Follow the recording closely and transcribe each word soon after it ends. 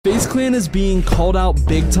FaZe Clan is being called out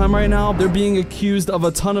big time right now. They're being accused of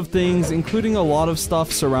a ton of things, including a lot of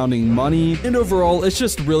stuff surrounding money, and overall, it's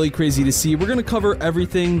just really crazy to see. We're gonna cover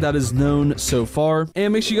everything that is known so far,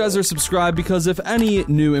 and make sure you guys are subscribed, because if any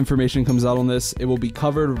new information comes out on this, it will be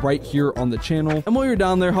covered right here on the channel. And while you're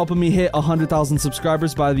down there helping me hit 100,000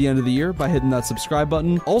 subscribers by the end of the year by hitting that subscribe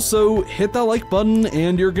button, also hit that like button,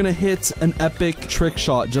 and you're gonna hit an epic trick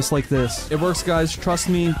shot just like this. It works, guys. Trust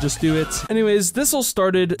me. Just do it. Anyways, this all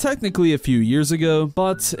started technically a few years ago,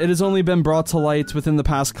 but it has only been brought to light within the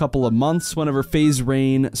past couple of months whenever FaZe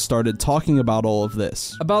Rain started talking about all of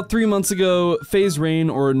this. About 3 months ago, FaZe Rain,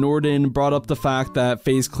 or Nordan, brought up the fact that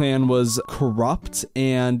FaZe Clan was corrupt,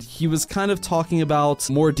 and he was kind of talking about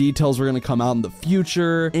more details were going to come out in the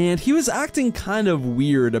future, and he was acting kind of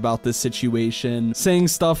weird about this situation, saying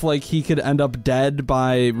stuff like he could end up dead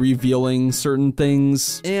by revealing certain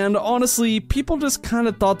things, and honestly, people just kind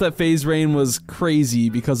of thought that FaZe Rain was crazy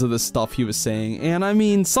because of the stuff he was saying, and I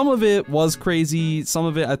mean, some of it was crazy, some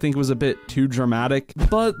of it I think was a bit too dramatic,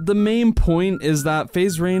 but the main point is that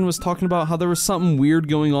FaZe Rain was talking about how there was something weird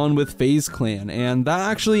going on with FaZe Clan, and that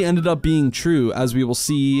actually ended up being true, as we will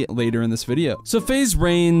see later in this video. So FaZe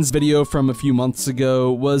Rain's video from a few months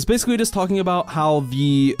ago was basically just talking about how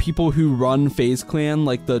the people who run FaZe Clan,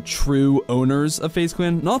 like the true owners of FaZe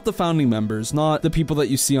Clan, not the founding members, not the people that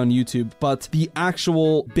you see on YouTube, but the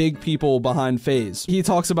actual big people behind FaZe. He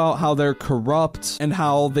talks about how they're corrupt and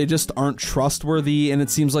how they just aren't trustworthy, and it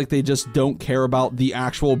seems like they just don't care about the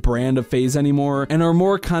actual brand of FaZe anymore and are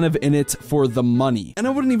more kind of in it for the money. And I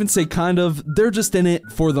wouldn't even say kind of, they're just in it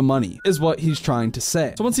for the money, is what he's trying to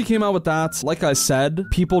say. So once he came out with that, like I said,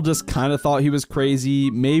 people just kind of thought he was crazy.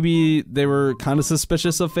 Maybe they were kind of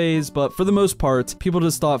suspicious of FaZe, but for the most part, people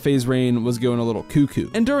just thought FaZe Rain was going a little cuckoo.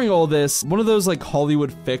 And during all this, one of those like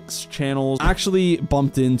Hollywood Fix channels actually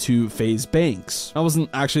bumped into FaZe Banks. That wasn't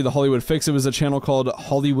actually the Hollywood Fix, it was a channel called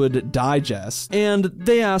Hollywood Digest, and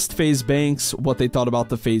they asked FaZe Banks what they thought about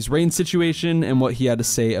the FaZe Rain situation and what he had to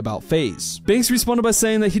say about FaZe. Banks responded by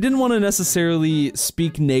saying that he didn't want to necessarily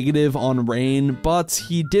speak negative on Rain, but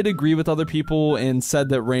he did agree with other people and said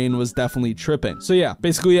that Rain was definitely tripping. So yeah,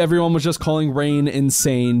 basically everyone was just calling Rain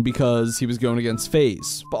insane because he was going against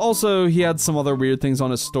FaZe. But also he had some other weird things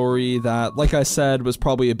on his story that, like I said, was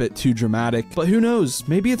probably a bit too dramatic, but who knows,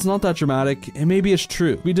 maybe it's not that dramatic and maybe it's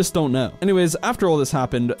true. We just don't know. Anyways, after all this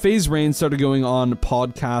happened, FaZe Rain started going on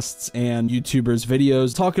podcasts and YouTubers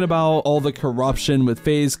videos talking about all the corruption with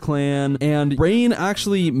FaZe Clan, and Rain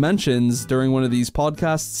actually mentions during one of these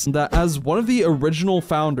podcasts that as one of the original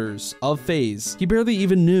founders of FaZe, he barely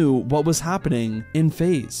even knew what was happening in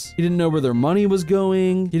FaZe. He didn't know where their money was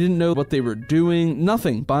going, he didn't know what they were doing,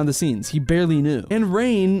 nothing behind the scenes, he barely knew. And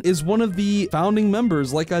Rain is one of the founding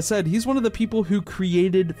members, like I said, he's one of the people who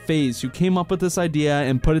created FaZe, who came up with this idea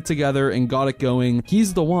and put it together and got it going.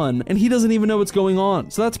 He's the one, and he doesn't even know what's going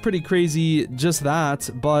on. So that's pretty crazy, just that,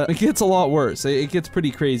 but it gets a lot worse. It gets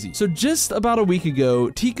pretty crazy. So just about a week ago,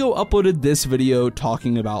 Teeqo uploaded this video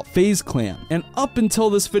talking about FaZe Clan, and up until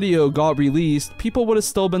this video got released, people would have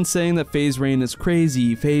still been saying that FaZe Rain is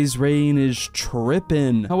crazy, FaZe Rain is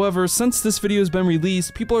tripping. However, since this video has been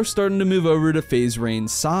released, people are starting to move over to FaZe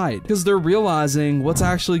Rain's side because they're realizing what's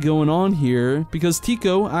actually going on here, because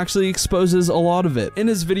Teeqo actually exposes a lot of it. In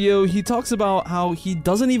his video, he talks about how he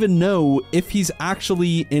doesn't even know if he's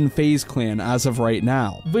actually in FaZe Clan as of right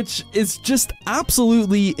now, which is just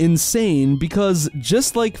absolutely insane because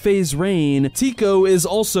just like FaZe Rain, Teeqo is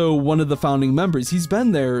also one of the founding members. He's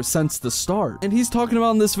been there since the start, and he's talking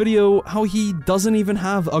about in this video how he doesn't even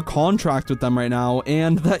have a contract with them right now,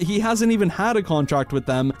 and that he hasn't even had a contract with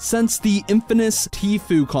them since the infamous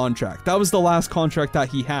Tfue contract. That was the last contract that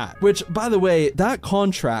he had, which, by the way, that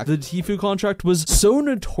contract, the Tfue contract, was so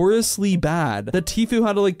notoriously bad that Tfue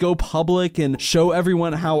had to like go public and show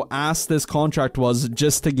everyone how ass this contract was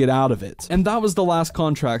just to get out of it. And that was the last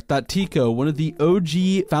contract that Teeqo, one of the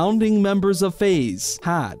OG founding members of FaZe,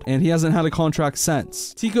 had, and he hasn't had a contract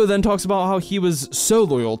since. Teeqo then talks about how he was so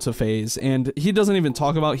loyal to FaZe, and he doesn't even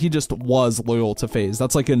talk about, he just was loyal to FaZe.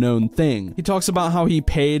 That's like a known thing. He talks about how he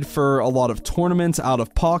paid for a lot of tournaments out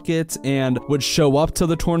of pocket and would show up to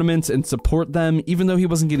the tournaments and support them even though he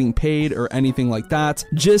wasn't getting paid or anything like that,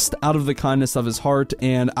 just out of the kindness of his heart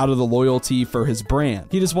and out of the loyalty for his brand.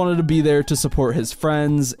 He just wanted to be there to support his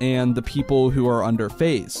friends and the people who are under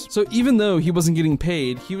FaZe. So even though he wasn't getting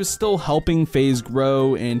paid, he was still helping FaZe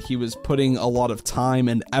grow, and he was putting a lot of time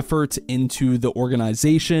and effort into the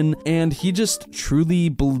organization, and he just truly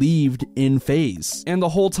believed in FaZe. And the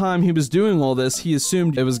whole time he was doing all this, he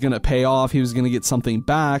assumed it was going to pay off, he was going to get something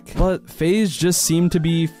back, but FaZe just seemed to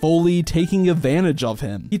be fully taking advantage of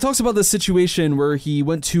him. He talks about the situation situation where he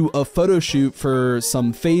went to a photo shoot for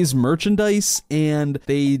some FaZe merchandise and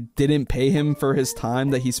they didn't pay him for his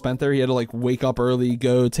time that he spent there. He had to like wake up early,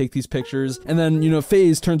 go take these pictures, and then, you know,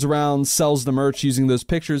 FaZe turns around, sells the merch using those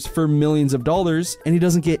pictures for millions of dollars, and he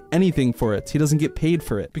doesn't get anything for it. He doesn't get paid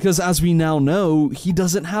for it because, as we now know, he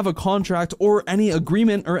doesn't have a contract or any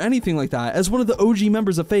agreement or anything like that. As one of the OG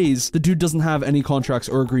members of FaZe, the dude doesn't have any contracts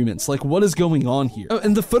or agreements. Like, what is going on here? Oh,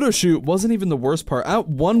 and the photo shoot wasn't even the worst part. At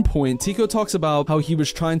one point, Teeqo talks about how he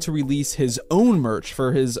was trying to release his own merch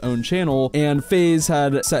for his own channel, and FaZe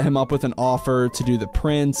had set him up with an offer to do the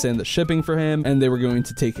prints and the shipping for him, and they were going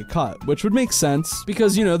to take a cut, which would make sense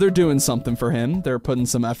because, you know, they're doing something for him. They're putting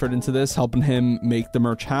some effort into this, helping him make the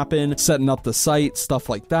merch happen, setting up the site, stuff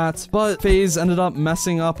like that. But FaZe ended up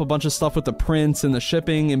messing up a bunch of stuff with the prints and the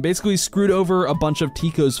shipping and basically screwed over a bunch of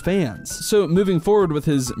Teeqo's fans. So moving forward with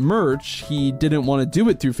his merch, he didn't want to do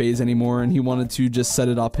it through FaZe anymore, and he wanted to just set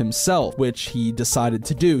it up himself, which he decided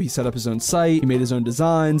to do. He set up his own site, he made his own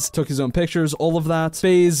designs, took his own pictures, all of that.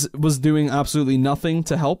 FaZe was doing absolutely nothing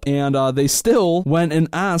to help, and they still went and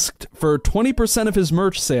asked for 20% of his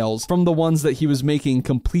merch sales from the ones that he was making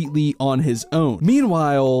completely on his own.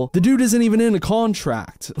 Meanwhile, the dude isn't even in a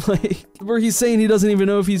contract. Like, where he's saying he doesn't even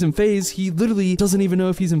know if he's in FaZe, he literally doesn't even know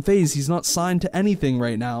if he's in FaZe. He's not signed to anything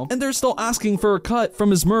right now, and they're still asking for a cut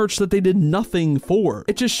from his merch that they did nothing for.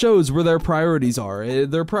 It just shows where their priorities are.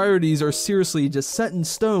 Their priorities are seriously just set in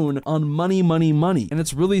stone on money, money, money, and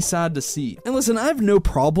it's really sad to see. And listen, I have no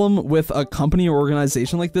problem with a company or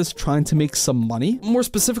organization like this trying to make some money. More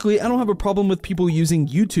specifically, I don't have a problem with people using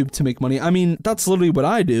YouTube to make money. I mean, that's literally what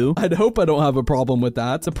I do. I'd hope I don't have a problem with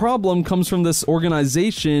that. The problem comes from this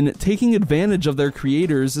organization taking advantage of their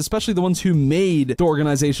creators, especially the ones who made the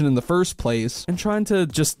organization in the first place, and trying to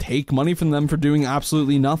just take money from them for doing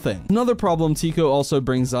absolutely nothing. Another problem Teeqo also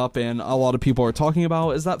brings up, and a lot of people are talking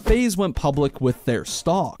about, is that FaZe went public with their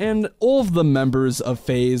stock, and all of the members of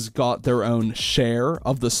FaZe got their own share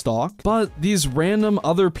of the stock, but these random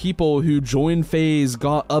other people who joined FaZe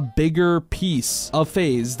got a bigger piece of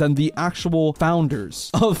FaZe than the actual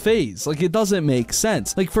founders of FaZe. Like, it doesn't make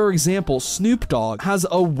sense. Like, for example, Snoop Dogg has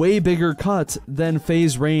a way bigger cut than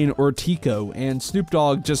FaZe Rain or Teeqo, and Snoop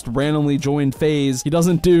Dogg just randomly joined FaZe. He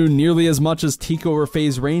doesn't do nearly as much as Teeqo or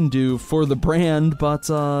FaZe Rain do for the brand, but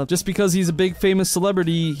just because he's a big famous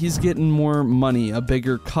celebrity, he's getting more money, a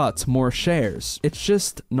bigger cut, more shares. It's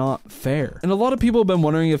just not fair. And a lot of people have been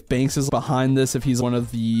wondering if Banks is behind this, if he's one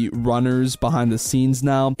of the runners behind the scenes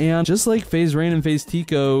now. And just like FaZe Rain and FaZe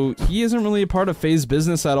Teeqo, he isn't really a part of FaZe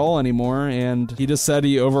business at all anymore, and he just said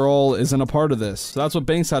he overall isn't a part of this. So that's what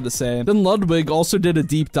Banks had to say. Then Ludwig also did a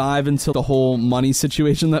deep dive into the whole money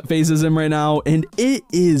situation that FaZe is in right now, and it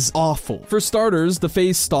is awful. For starters, the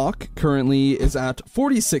FaZe stock currently is at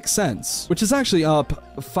 46 cents, which is actually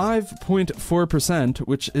up 5.4%,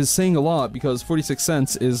 which is saying a lot because 46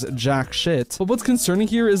 cents is jack shit. But what's concerning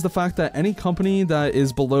here is the fact that any company that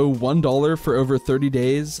is below $1 for over 30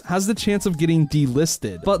 days has the chance of getting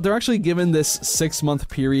delisted, but they're actually given this 6-month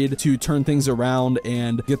period to turn things around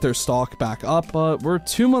and get their stock back up. But we're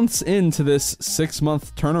 2 months into this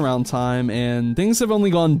 6-month turnaround time, and things have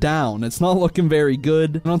only gone down. It's not looking very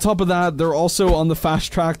good. And on top of that, they're also on the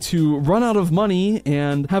fast track to run out of money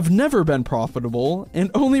and have never been profitable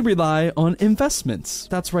and only rely on investments.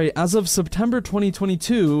 That's right. As of September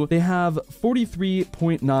 2022, they have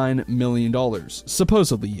 $43.9 million,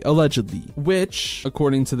 supposedly, allegedly, which,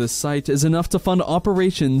 according to this site, is enough to fund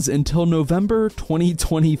operations until November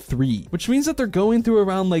 2023, which means that they're going through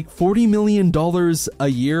around like $40 million a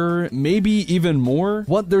year, maybe even more.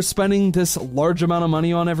 What they're spending this large amount of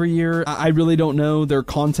money on every year, I really don't know. Their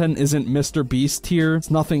content isn't Mr. Beast tier.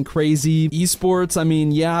 It's nothing crazy. Esports, I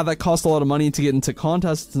mean, yeah, that costs a lot of money to get into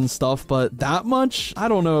contests and stuff, but that much? I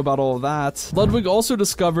don't know about all of that. Ludwig also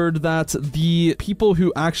discovered that the people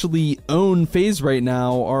who actually own FaZe right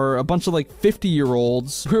now are a bunch of like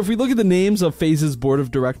 50-year-olds, where if we look at the names of FaZe's board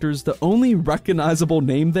of directors, the only recognizable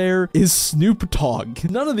name there is Snoop Dogg.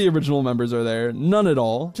 None of the original members are there. None at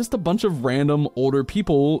all. Just a bunch of random older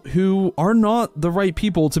people who are not the right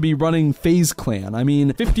people to be running FaZe Clan. I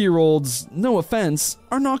mean, 50-year-olds, no offense,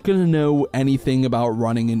 are not going to know anything about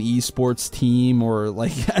running an esports team or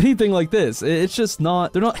like anything like this. It's just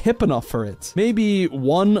not, they're not hip enough for it. Maybe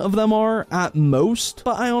one of them are at most,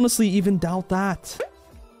 but I honestly even doubt that.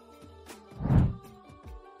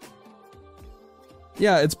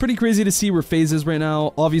 Yeah, it's pretty crazy to see where FaZe is right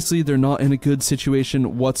now. Obviously, they're not in a good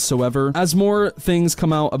situation whatsoever. As more things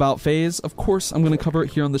come out about FaZe, of course, I'm going to cover it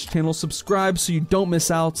here on this channel. Subscribe so you don't miss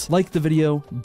out. Like the video.